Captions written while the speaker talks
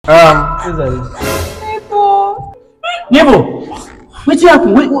Neighbor, what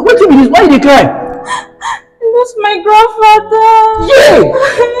happened? What did you? Why did you cry? I lost my grandfather. Yeah.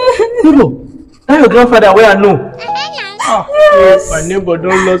 Neighbor, that your grandfather? Where I know? Yes. My neighbor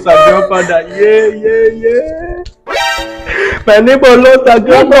don't lost her grandfather. Yeah. My neighbor lost her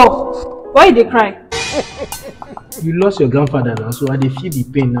grandfather. Why did they cry? You lost your grandfather now, so I dey feel the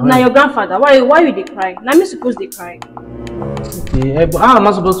pain now. Now your grandfather, why you they cry? Now me suppose they cry. Okay, but how am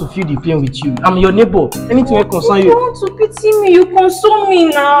I supposed to feel the pain with you? I'm your neighbor. Anything will concern you. You want to pity me? You console me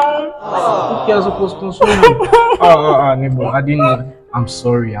now. Okay, I'm supposed to console you. Neighbor, I didn't know. I'm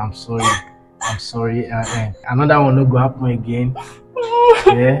sorry. Another one no go happen again.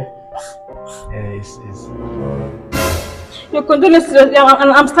 Yeah. It's. Your condolences, and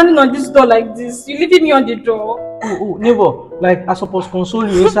I'm standing on this door like this. You leaving me on the door. Oh, neighbor, like I supposed to console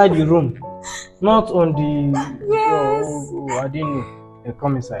you inside the room, not on the. Yes. I didn't know. Yeah,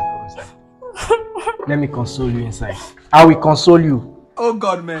 come inside. Let me console you inside. I will console you. Oh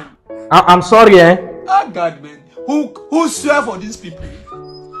God, man. I'm sorry, eh? Oh God, man. Who swear for these people?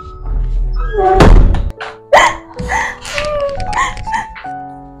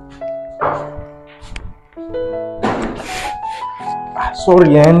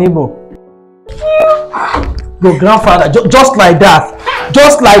 Sorry, eh, neighbor. Your grandfather, just like that.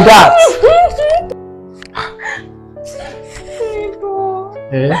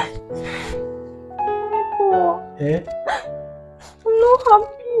 Neighbor. Eh? I'm not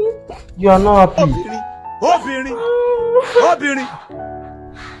happy. You are not happy. Obiri.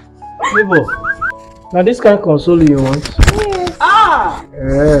 Neighbor, now this kind of console you want?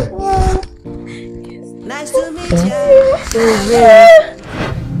 Yes. Nice to meet you.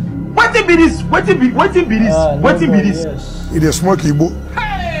 What be this? What be this? Yes. It is smoke Igbo.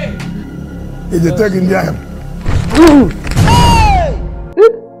 It is taking the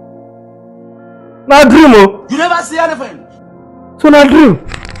Na dream, oh. You never see anything. So na dream.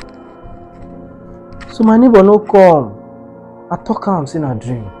 So my neighbor no come. I talk am say na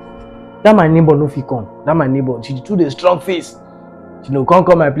dream. That my neighbor no fit come. That my neighbor, she too dey strong face. She no come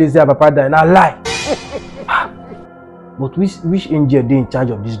my place say papa die. Na lie. But which angel dey in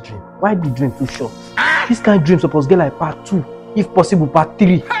charge of this dream? Why the dream too short? This kind of dream supposed get like part 2, if possible part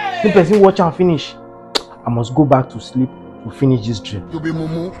 3. The person watch and finish. I must go back to sleep to finish this dream. to be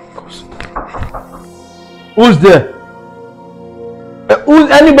mumu. Who's there?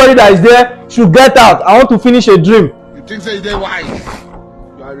 Anybody that is there should get out. I want to finish a dream. You think say they wise?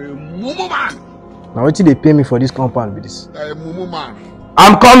 You are a mumu man. Now what did they pay me for this compound with this? You are a mumu man.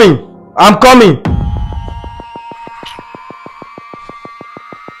 I'm coming.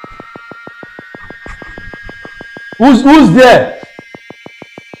 Who's there?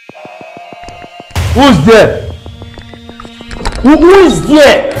 Who's there? Who is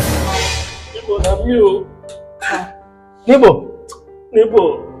there? Neighbor, I'm you. Neighbor,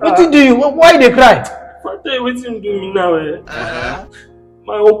 what do you? Why they cry? I tell you what you do me now, eh?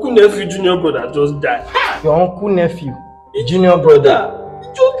 My uncle nephew junior brother just died. Your uncle nephew, junior brother. He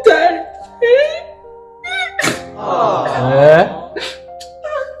just died.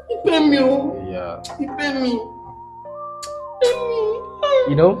 He pay me. Yeah. He pay me.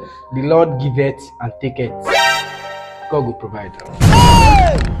 You know, the Lord giveth and taketh. God will provide.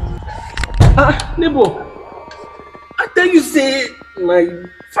 Neighbor, I tell you, say my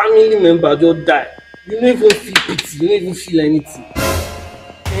family member just died. You don't even feel pity, you don't even feel anything.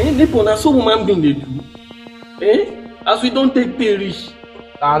 Neighbor, na so human being they do. As we don't take pay rich.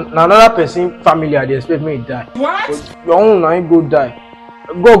 And another person family they expect me to die. What? But your own I go die.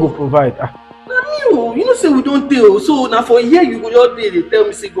 God will provide. You know say we don't tell. So now for a year you go just there, they tell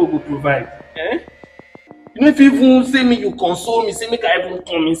me say God will provide. You know if you even say me you console me, say make I even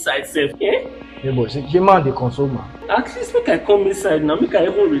come inside self. Yeah, but see, the man they console man. At least make I come inside now, make I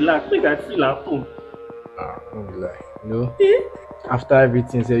even relax, make I feel at home. Don't be lie. You know? After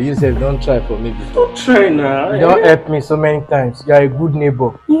everything, so you said don't try for me before. Don't try now. You don't help me so many times. You are a good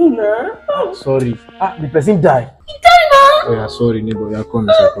neighbor. Sorry. The person died. He died now. Oh yeah, sorry neighbor. You are coming,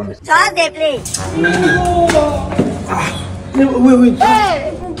 I promise. Just they play. Neighbor, wait.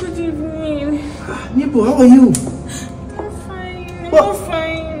 Hey, good evening. Neighbor, how are you? I'm fine. I'm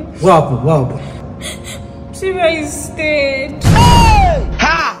fine. What happened? Sarah is dead.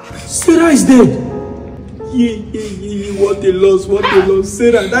 Sarah is dead. Yeah. What a loss.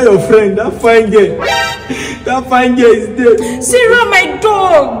 Sarah, that your friend, that fine girl is dead. Sarah, my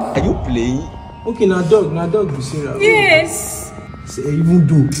dog. Are you playing? Okay, now dog be Sarah. Yes. Say, even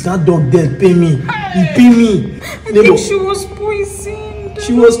though that dog dead, pay me. He pay me. I think she was poisoned.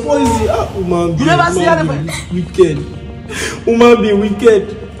 She was poisoned. Woman You never see anything. Wicked. Woman be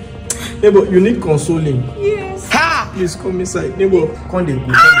wicked. Neighbor, you need consoling. Yes. Ha! Please come inside. Neighbor, Come dey go.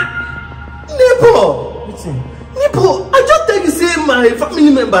 neighbor, neighbor, I just tell you say my family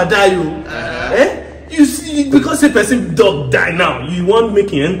member die you. You see, because say person dog die now, you want make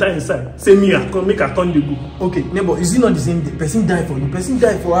him enter inside. Say me, I come make a turn the go. Okay, neighbor, is it not the same? The person die for you. Person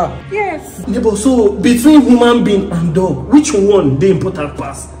die for her. Yes. Neighbor, so between human being and dog, which one dey important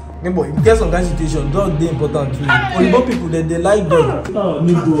pass? Neighbor, in case of that situation, dog dey important too. Oyibo people they like dog. Oh,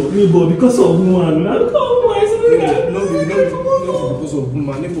 neighbor, because of woman. No, because of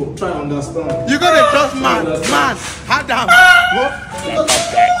woman. Neighbor, try understand. You gotta trust man. Adam.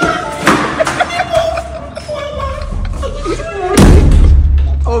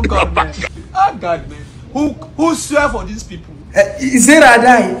 Oh God, man. Oh God, man. Who swear for these people? Is it I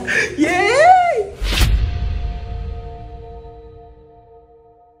die? Yeah.